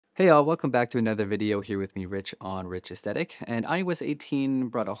Hey all, welcome back to another video here with me, Rich, on Rich Aesthetic. And iOS 18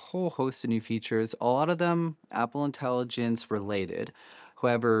 brought a whole host of new features, a lot of them Apple Intelligence related.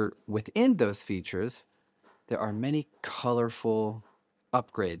 However, within those features, there are many colorful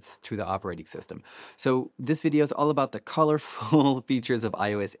upgrades to the operating system. So this video is all about the colorful features of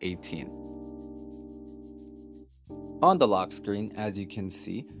iOS 18. On the lock screen, as you can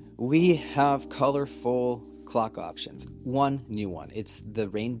see, we have colorful clock options. One new one, it's the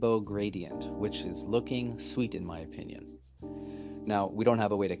rainbow gradient, which is looking sweet in my opinion. Now, we don't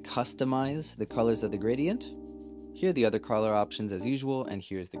have a way to customize the colors of the gradient. Here are the other color options as usual, and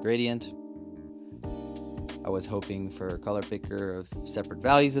here's the gradient. I was hoping for a color picker of separate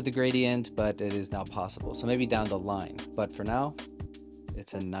values of the gradient, but it is not possible. So maybe down the line, but for now,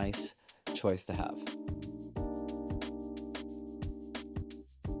 it's a nice choice to have.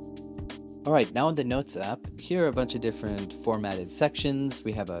 Alright, now in the Notes app, here are a bunch of different formatted sections.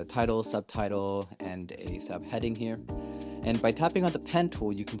 We have a title, subtitle, and a subheading here. And by tapping on the pen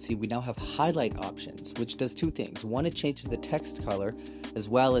tool, you can see we now have highlight options, which does two things. One, it changes the text color, as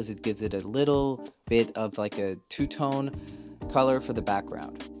well as it gives it a little bit of like a two-tone color for the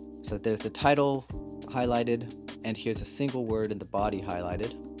background. So there's the title highlighted, and here's a single word in the body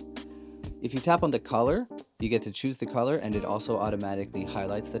highlighted. If you tap on the color, you get to choose the color, and it also automatically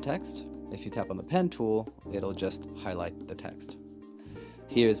highlights the text. If you tap on the pen tool, it'll just highlight the text.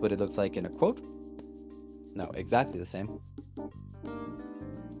 Here's what it looks like in a quote. No, exactly the same.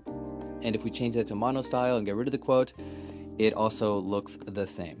 And if we change that to mono style and get rid of the quote, it also looks the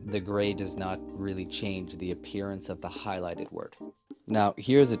same. The gray does not really change the appearance of the highlighted word. Now,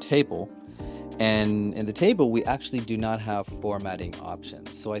 here's a table. And in the table, we actually do not have formatting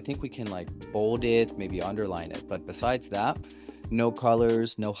options. So I think we can like bold it, maybe underline it. But besides that, no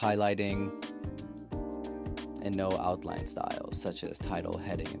colors, no highlighting, and no outline styles such as title,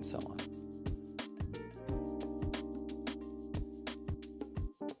 heading, and so on.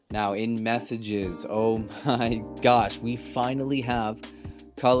 Now in Messages, oh my gosh, we finally have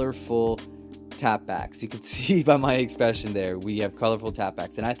colorful tapbacks. You can see by my expression there, we have colorful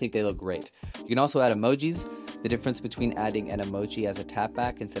tapbacks, and I think they look great. You can also add emojis. The difference between adding an emoji as a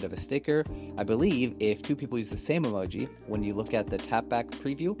tapback instead of a sticker, I believe if two people use the same emoji, when you look at the tapback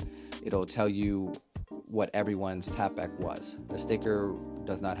preview, it'll tell you what everyone's tapback was. A sticker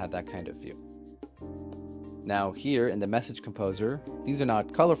does not have that kind of view. Now here in the message composer, these are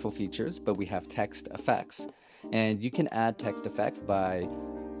not colorful features, but we have text effects. And you can add text effects by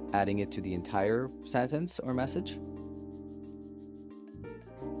adding it to the entire sentence or message.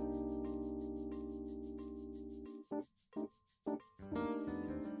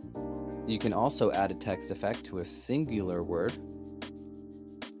 You can also add a text effect to a singular word.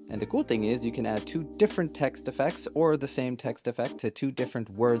 And the cool thing is you can add two different text effects or the same text effect to two different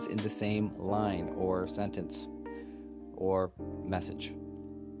words in the same line or sentence or message.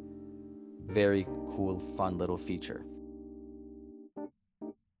 Very cool, fun little feature.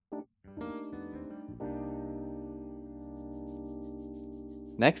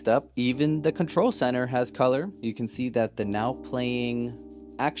 Next up, even the control center has color. You can see that the now playing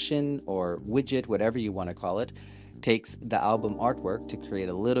action or widget, whatever you want to call it, takes the album artwork to create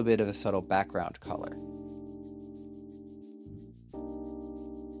a little bit of a subtle background color.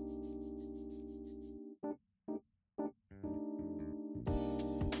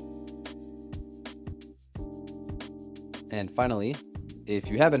 And finally,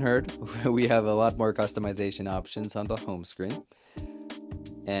 if you haven't heard, we have a lot more customization options on the home screen.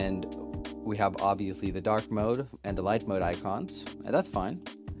 And we have obviously the dark mode and the light mode icons, and that's fine.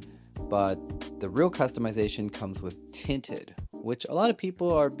 But the real customization comes with tinted, which a lot of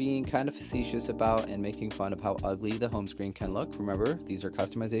people are being kind of facetious about and making fun of how ugly the home screen can look. Remember, these are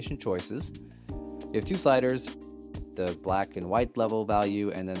customization choices. You have two sliders, the black and white level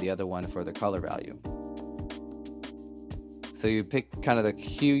value, and then the other one for the color value. So you pick kind of the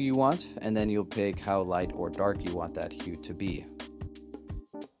hue you want, and then you'll pick how light or dark you want that hue to be.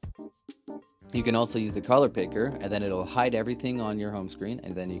 You can also use the color picker, and then it'll hide everything on your home screen,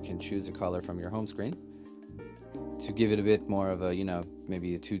 and then you can choose a color from your home screen to give it a bit more of a,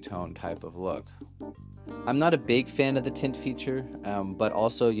 maybe a two-tone type of look. I'm not a big fan of the tint feature, but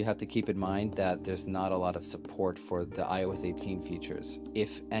also you have to keep in mind that there's not a lot of support for the iOS 18 features,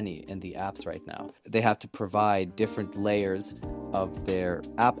 if any, in the apps right now. They have to provide different layers of their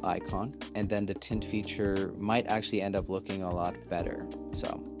app icon, and then the tint feature might actually end up looking a lot better.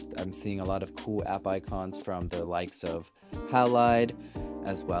 So I'm seeing a lot of cool app icons from the likes of Halide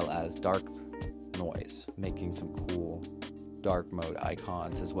as well as Darknoise, making some cool dark mode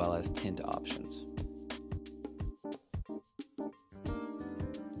icons as well as tint options.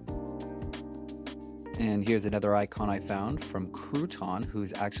 And here's another icon I found from Crouton,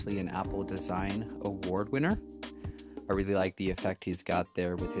 who's actually an Apple Design Award winner. I really like the effect he's got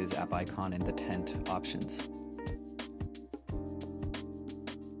there with his app icon and the tent options.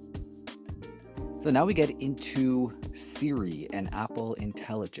 So now we get into Siri and Apple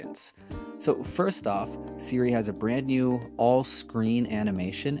Intelligence. So first off, Siri has a brand new all-screen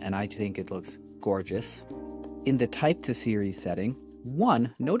animation, and I think it looks gorgeous. In the Type to Siri setting,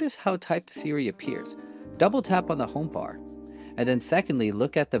 notice how Type to Siri appears. Double tap on the home bar. And then secondly,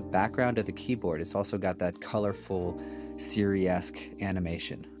 look at the background of the keyboard. It's also got that colorful Siri-esque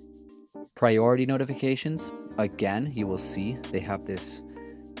animation. Priority notifications, again, you will see they have this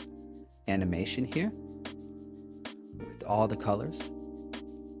animation here with all the colors.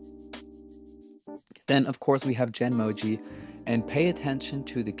 Then of course we have Genmoji, and pay attention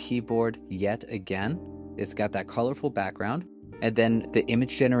to the keyboard yet again. It's got that colorful background, and then the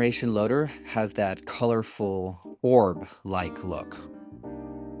image generation loader has that colorful orb-like look.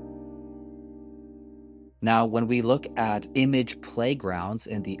 Now, when we look at image playgrounds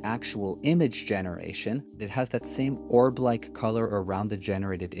and the actual image generation, it has that same orb-like color around the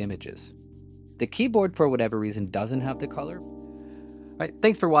generated images. The keyboard, for whatever reason, doesn't have the color. All right,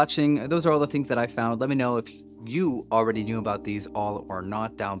 thanks for watching. Those are all the things that I found. Let me know if you already knew about these all or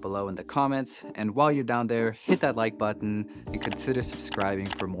not down below in the comments. And while you're down there, hit that like button and consider subscribing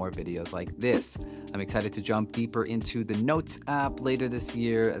for more videos like this. I'm excited to jump deeper into the Notes app later this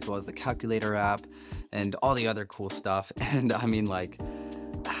year, as well as the Calculator app and all the other cool stuff. And I mean, like,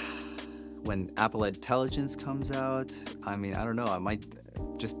 when Apple Intelligence comes out, I mean, I don't know, I might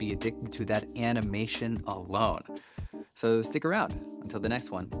just be addicted to that animation alone. So stick around until the next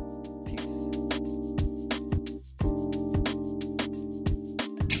one.